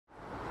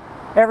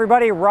Hey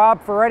everybody,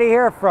 Rob Ferretti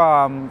here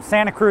from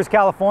Santa Cruz,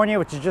 California,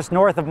 which is just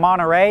north of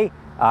Monterey,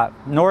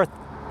 north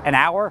an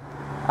hour.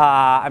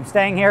 I'm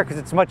staying here because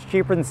it's much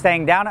cheaper than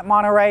staying down at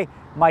Monterey.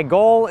 My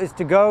goal is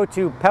to go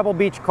to Pebble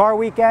Beach Car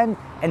Weekend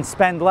and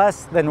spend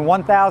less than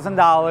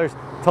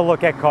 $1,000 to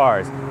look at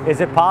cars. Is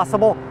it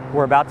possible?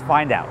 We're about to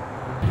find out.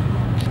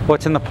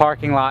 What's in the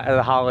parking lot of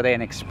the Holiday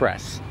Inn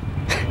Express?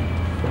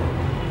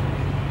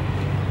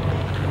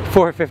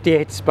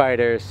 458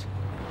 Spiders,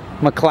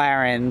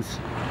 McLarens,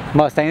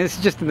 Mustang. This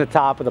is just in the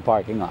top of the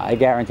parking lot. I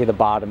guarantee the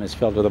bottom is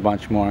filled with a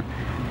bunch more.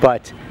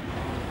 But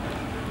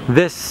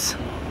this,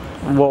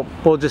 we'll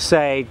just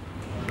say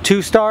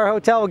 2-star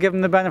hotel. We'll give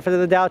them the benefit of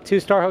the doubt.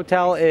 2-star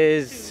hotel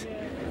is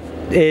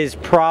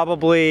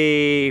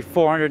probably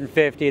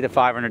 $450 to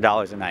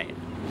 $500 a night.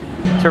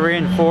 To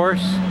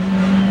reinforce,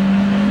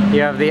 you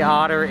have the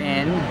Otter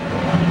Inn,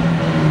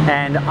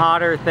 and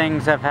Otter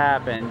things have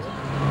happened.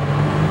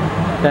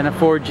 Then a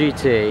Ford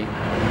GT.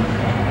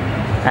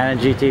 And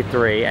a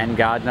GT3, and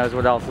God knows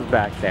what else is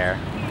back there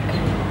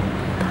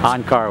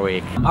on Car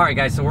Week. All right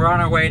guys, so we're on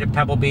our way to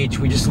Pebble Beach.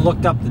 We just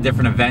looked up the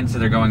different events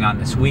that are going on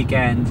this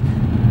weekend,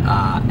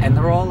 and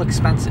they're all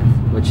expensive,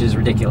 which is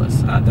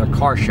ridiculous. They're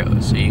car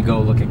shows, so you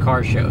go look at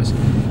car shows.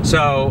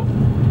 So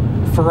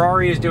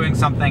Ferrari is doing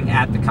something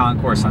at the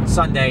concourse on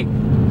Sunday,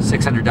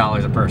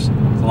 $600 a person.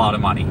 It's a lot of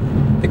money.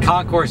 The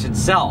concourse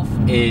itself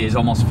is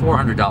almost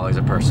 $400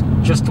 a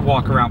person, just to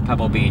walk around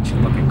Pebble Beach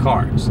and look at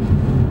cars.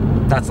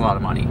 That's a lot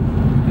of money.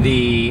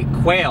 The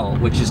Quail,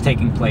 which is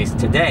taking place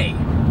today,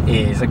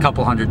 is a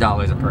couple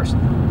 $100s a person.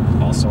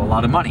 Also a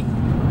lot of money.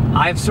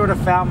 I've sort of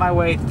found my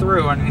way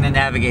through. I'm going to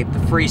navigate the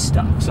free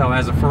stuff. So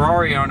as a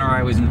Ferrari owner,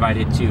 I was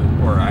invited to,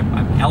 or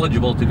I'm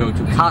eligible to go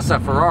to Casa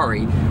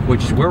Ferrari,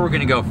 which is where we're going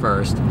to go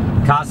first.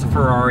 Casa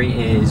Ferrari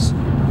is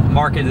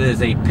marketed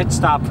as a pit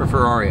stop for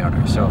Ferrari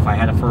owners. So if I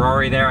had a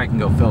Ferrari there, I can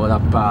go fill it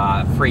up,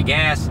 free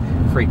gas,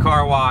 free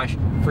car wash,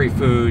 free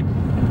food,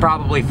 and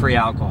probably free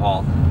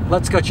alcohol.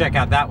 Let's go check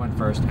out that one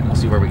first, and we'll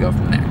see where we go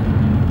from there.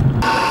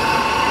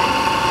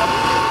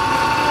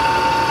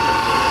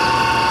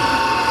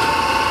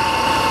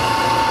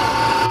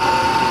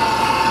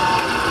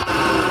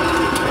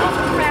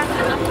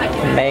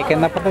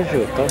 Bacon e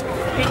prosciutto.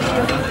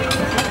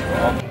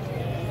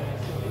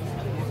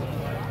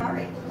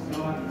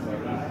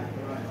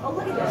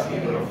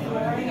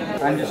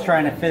 I'm just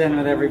trying to fit in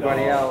with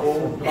everybody else.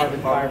 Carbon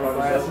fiber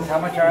glasses. How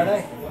much are they?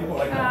 It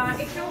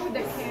comes with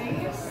the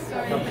case, so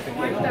it's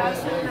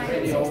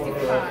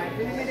 1,965.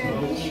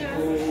 Limited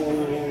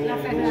edition, La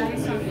Ferrari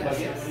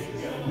sunglasses.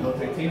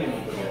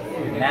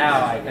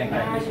 Now I think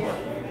I can work.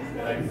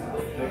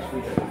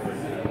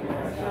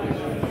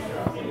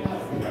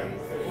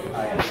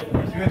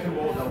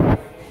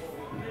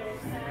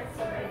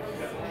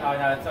 Oh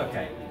no, it's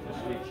okay.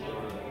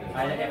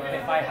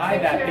 If I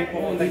hide that,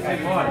 people will think I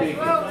bought it.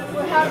 Well,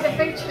 we'll have the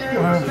picture,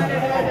 so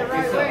they're the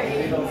right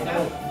way.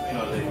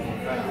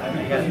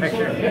 You got a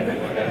picture?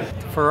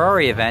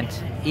 Ferrari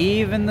event,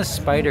 even the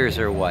spiders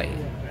are white.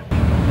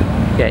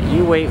 Yeah,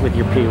 you wait with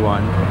your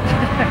P1.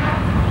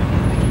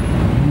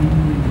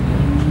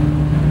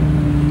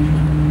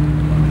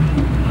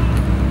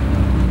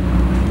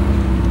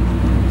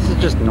 This is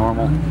just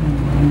normal.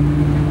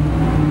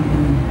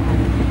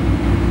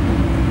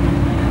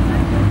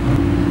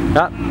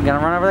 Oh, gonna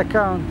run over the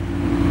cone.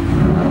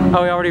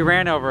 Oh, we already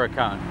ran over a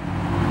cone.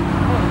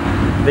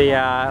 The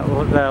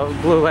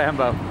blue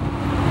Lambo.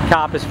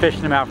 Cop is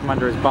fishing him out from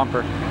under his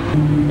bumper.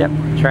 Yep,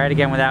 try it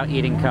again without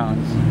eating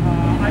cones.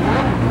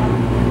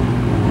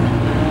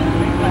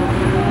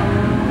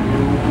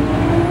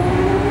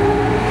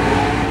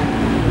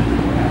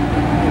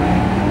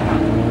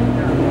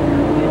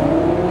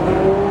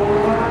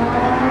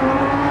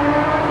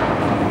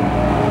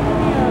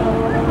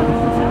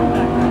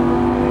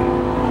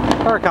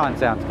 Huracan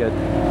sounds good.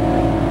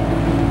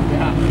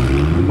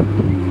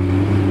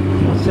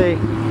 Let's see.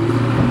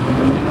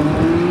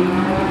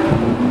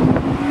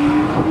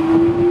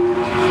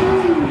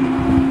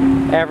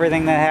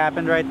 Everything that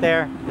happened right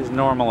there is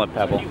normal at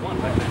Pebble.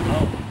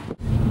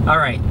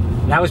 Alright,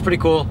 that was pretty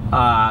cool.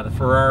 The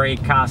Ferrari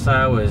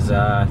Casa was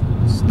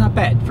it's not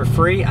bad. For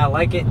free, I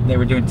like it. They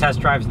were doing test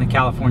drives in the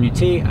California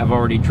T. I've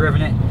already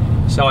driven it,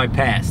 so I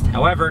passed.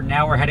 However,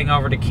 now we're heading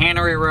over to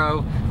Cannery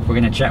Row. We're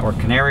going to check, or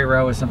Canary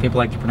Row as some people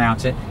like to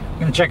pronounce it.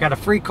 We're going to check out a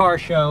free car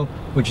show,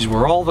 which is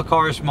where all the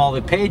cars from all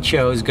the paid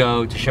shows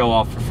go to show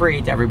off for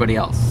free to everybody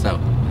else. So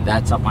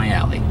that's up my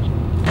alley.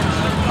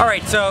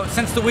 Alright, so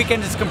since the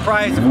weekend is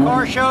comprised of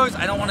car shows,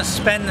 I don't want to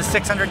spend the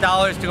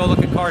 $600 to go look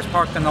at cars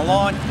parked on the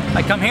lawn.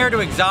 I come here to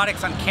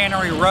Exotics on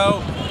Cannery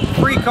Row.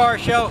 Free car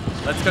show.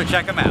 Let's go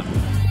check them out.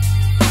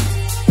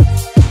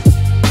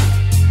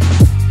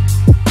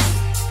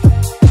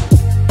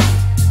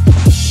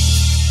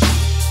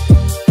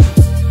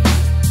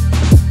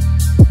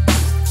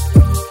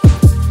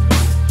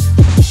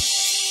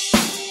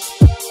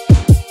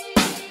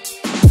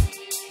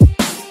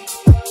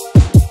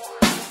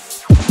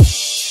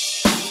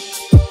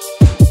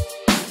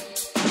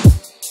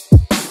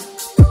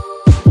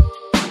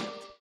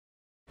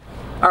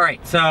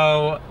 Alright,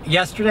 so So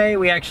yesterday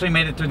we actually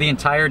made it through the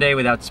entire day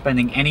without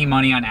spending any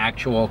money on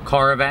actual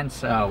car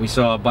events. We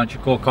saw a bunch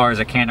of cool cars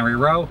at Cannery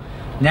Row.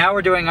 Now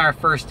we're doing our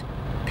first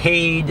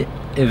paid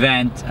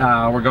event.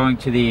 We're going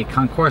to the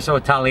Concorso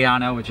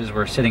Italiano, which is,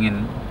 we're sitting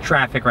in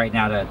traffic right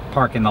now to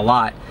park in the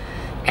lot.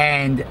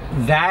 And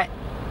that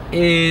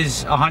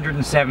is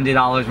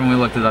 $170 when we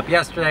looked it up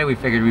yesterday. We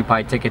figured we'd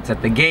buy tickets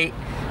at the gate.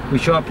 We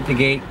show up at the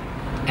gate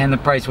and the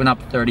price went up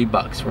 30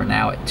 bucks. We're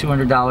now at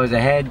 $200 a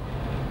head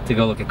to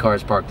go look at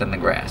cars parked on the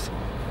grass.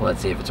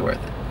 Let's see if it's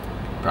worth it.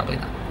 Probably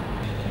not.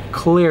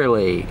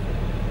 Clearly,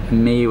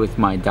 me with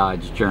my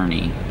Dodge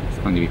Journey is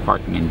going to be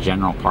parking in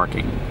general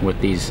parking with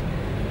these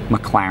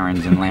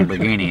McLarens and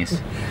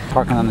Lamborghinis.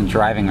 Parking on the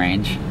driving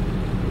range.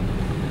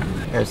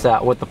 Here's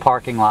what the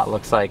parking lot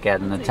looks like at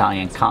an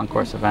Italian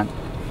concourse event.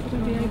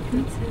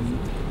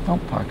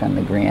 Don't park on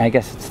the green. I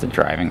guess it's the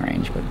driving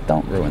range, but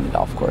don't ruin the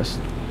golf course.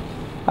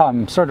 Oh,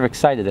 I'm sort of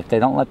excited. If they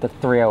don't let the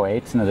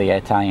 308s into the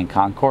Italian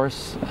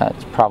concourse,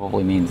 it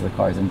probably means the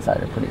cars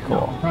inside are pretty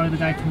cool. No, probably the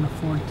guy couldn't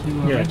afford to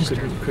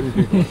register.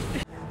 Couldn't be.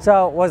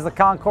 So, was the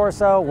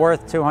Concorso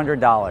worth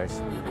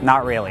 $200?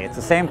 Not really. It's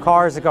the same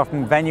cars that go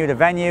from venue to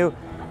venue.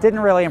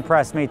 Didn't really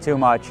impress me too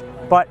much.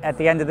 But at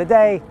the end of the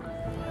day,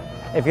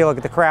 if you look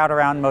at the crowd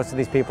around, most of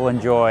these people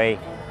enjoy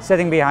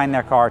sitting behind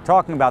their car,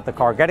 talking about the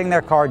car, getting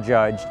their car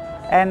judged,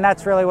 and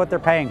that's really what they're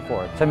paying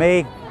for. To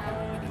me,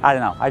 I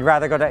don't know. I'd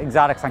rather go to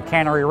Exotics on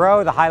Cannery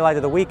Row, the highlight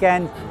of the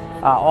weekend.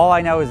 All I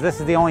know is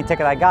this is the only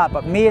ticket I got,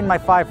 but me and my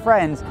 5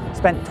 friends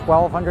spent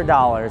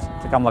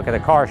 $1,200 to come look at a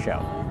car show.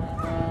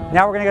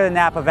 Now we're gonna go to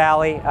Napa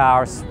Valley,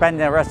 or spend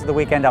the rest of the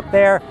weekend up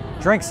there,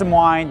 drink some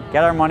wine,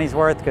 get our money's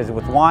worth, because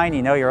with wine,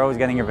 you know you're always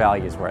getting your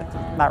value's worth.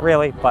 Not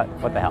really, but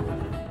what the hell.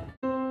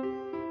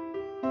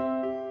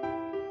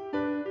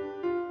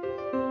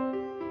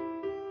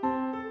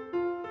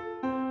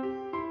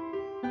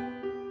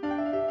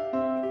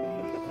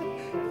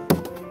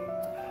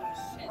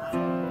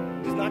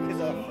 Knock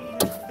his off.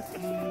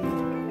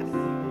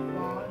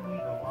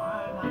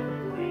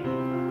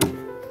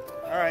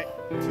 All right,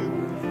 2.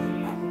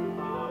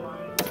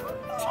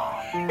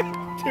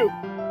 2.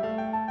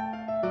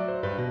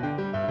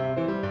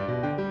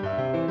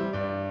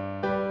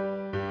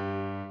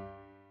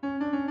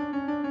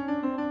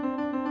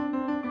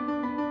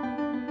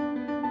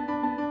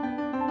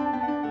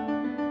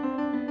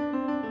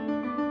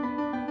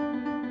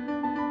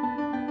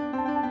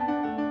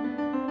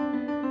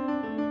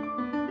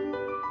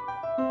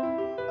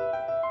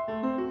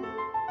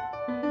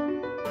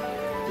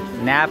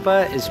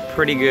 Napa is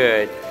pretty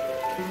good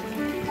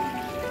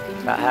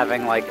about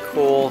having like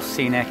cool,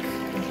 scenic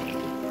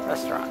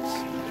restaurants.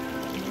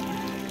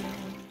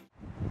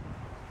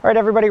 All right,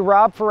 everybody,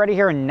 Rob Ferretti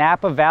here in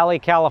Napa Valley,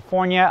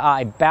 California.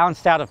 I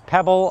bounced out of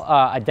Pebble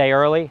a day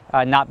early,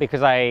 not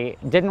because I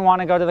didn't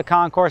want to go to the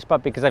concourse,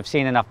 but because I've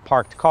seen enough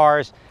parked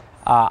cars.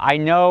 I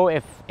know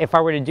if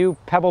I were to do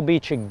Pebble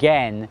Beach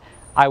again,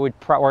 I would,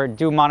 or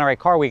do Monterey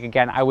Car Week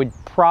again, I would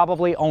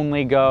probably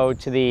only go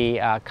to the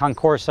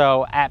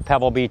Concorso at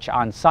Pebble Beach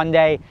on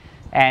Sunday,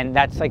 and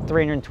that's like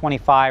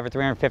 $325 or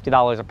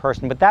 $350 a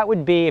person. But that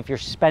would be, if you're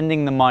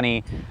spending the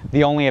money,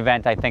 the only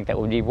event I think that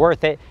would be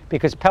worth it,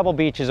 because Pebble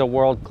Beach is a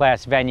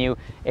world-class venue.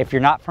 If you're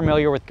not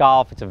familiar with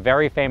golf, it's a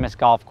very famous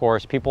golf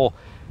course. People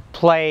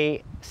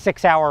play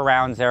 6-hour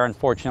rounds there,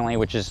 unfortunately,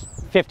 which is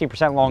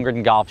 50% longer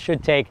than golf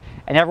should take,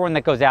 and everyone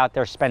that goes out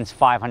there spends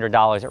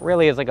 $500. It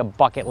really is like a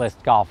bucket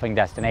list golfing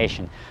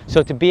destination.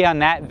 So to be on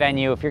that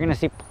venue, if you're going to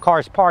see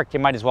cars parked, you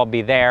might as well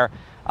be there.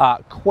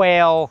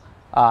 Quail,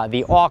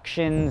 the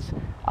auctions,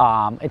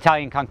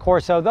 Italian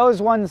Concorso, those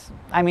ones,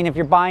 I mean, if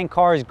you're buying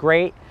cars,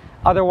 great.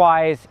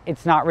 Otherwise,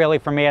 it's not really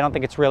for me. I don't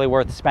think it's really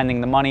worth spending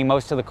the money.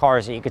 Most of the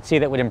cars that you could see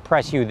that would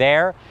impress you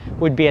there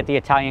would be at the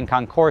Italian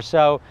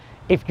Concorso.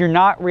 If you're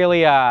not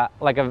really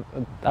like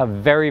a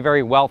very,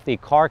 very wealthy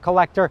car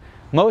collector,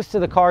 most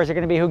of the cars are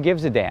going to be who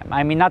gives a damn.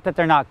 I mean, not that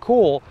they're not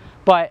cool,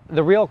 but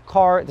the real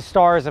the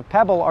stars of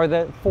Pebble are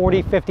the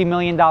 $40, $50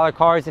 million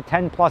cars, the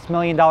 $10+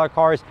 million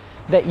cars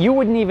that you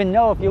wouldn't even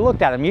know if you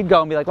looked at them. You'd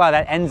go and be like, wow,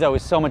 that Enzo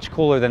is so much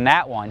cooler than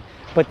that one.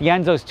 But the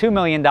Enzo's $2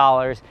 million,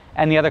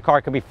 and the other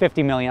car could be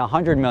 $50 million,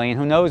 $100 million,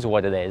 who knows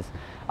what it is.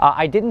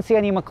 I didn't see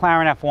any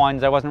McLaren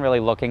F1s. I wasn't really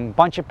looking.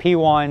 Bunch of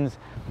P1s,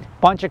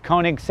 bunch of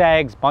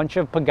Koenigsegg's, bunch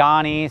of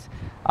Paganis,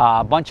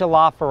 bunch of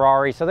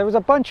LaFerrari. So there was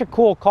a bunch of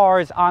cool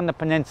cars on the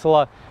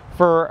peninsula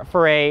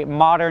for a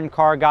modern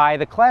car guy.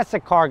 The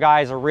classic car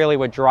guys are really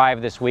what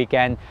drive this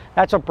weekend.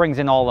 That's what brings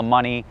in all the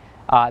money.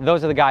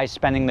 Those are the guys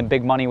spending the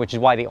big money, which is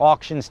why the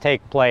auctions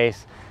take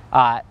place.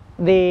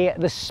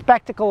 The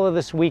spectacle of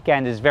this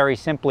weekend is very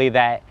simply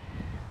that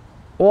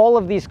all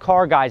of these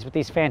car guys with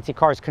these fancy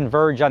cars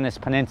converge on this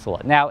peninsula.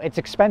 Now, it's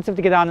expensive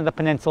to get onto the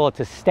peninsula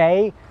to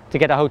stay, to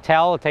get a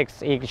hotel.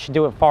 You should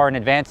do it far in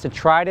advance to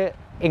try to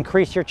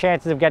increase your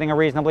chances of getting a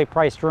reasonably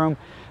priced room.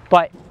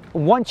 But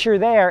once you're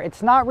there,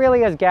 it's not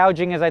really as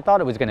gouging as I thought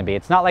it was going to be.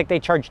 It's not like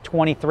they charge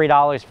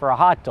 $23 for a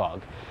hot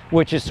dog,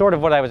 which is sort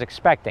of what I was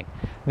expecting.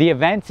 The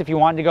events, if you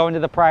wanted to go into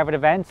the private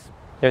events,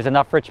 There's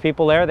enough rich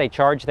people there. They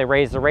charge, they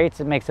raise the rates.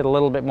 It makes it a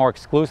little bit more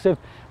exclusive,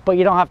 but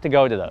you don't have to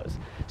go to those.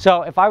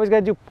 So if I was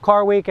going to do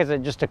Car Week as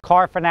just a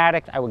car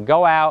fanatic, I would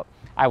go out.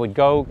 I would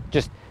go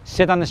just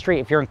sit on the street.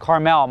 If you're in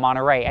Carmel,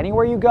 Monterey,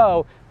 anywhere you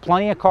go,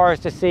 plenty of cars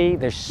to see.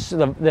 There's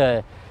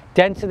the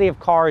density of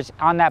cars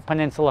on that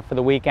peninsula for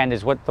the weekend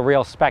is what the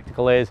real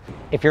spectacle is.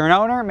 If you're an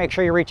owner, make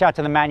sure you reach out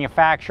to the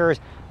manufacturers.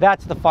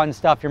 That's the fun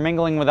stuff. You're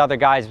mingling with other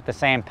guys with the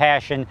same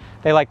passion.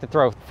 They like to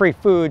throw free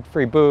food,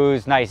 free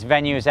booze, nice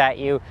venues at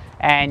you,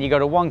 and you go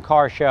to one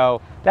car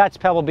show. That's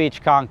Pebble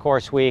Beach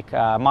Concourse Week,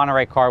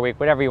 Monterey Car Week,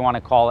 whatever you want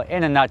to call it,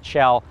 in a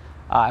nutshell.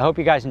 I hope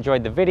you guys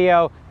enjoyed the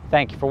video.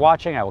 Thank you for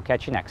watching. I will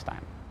catch you next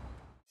time.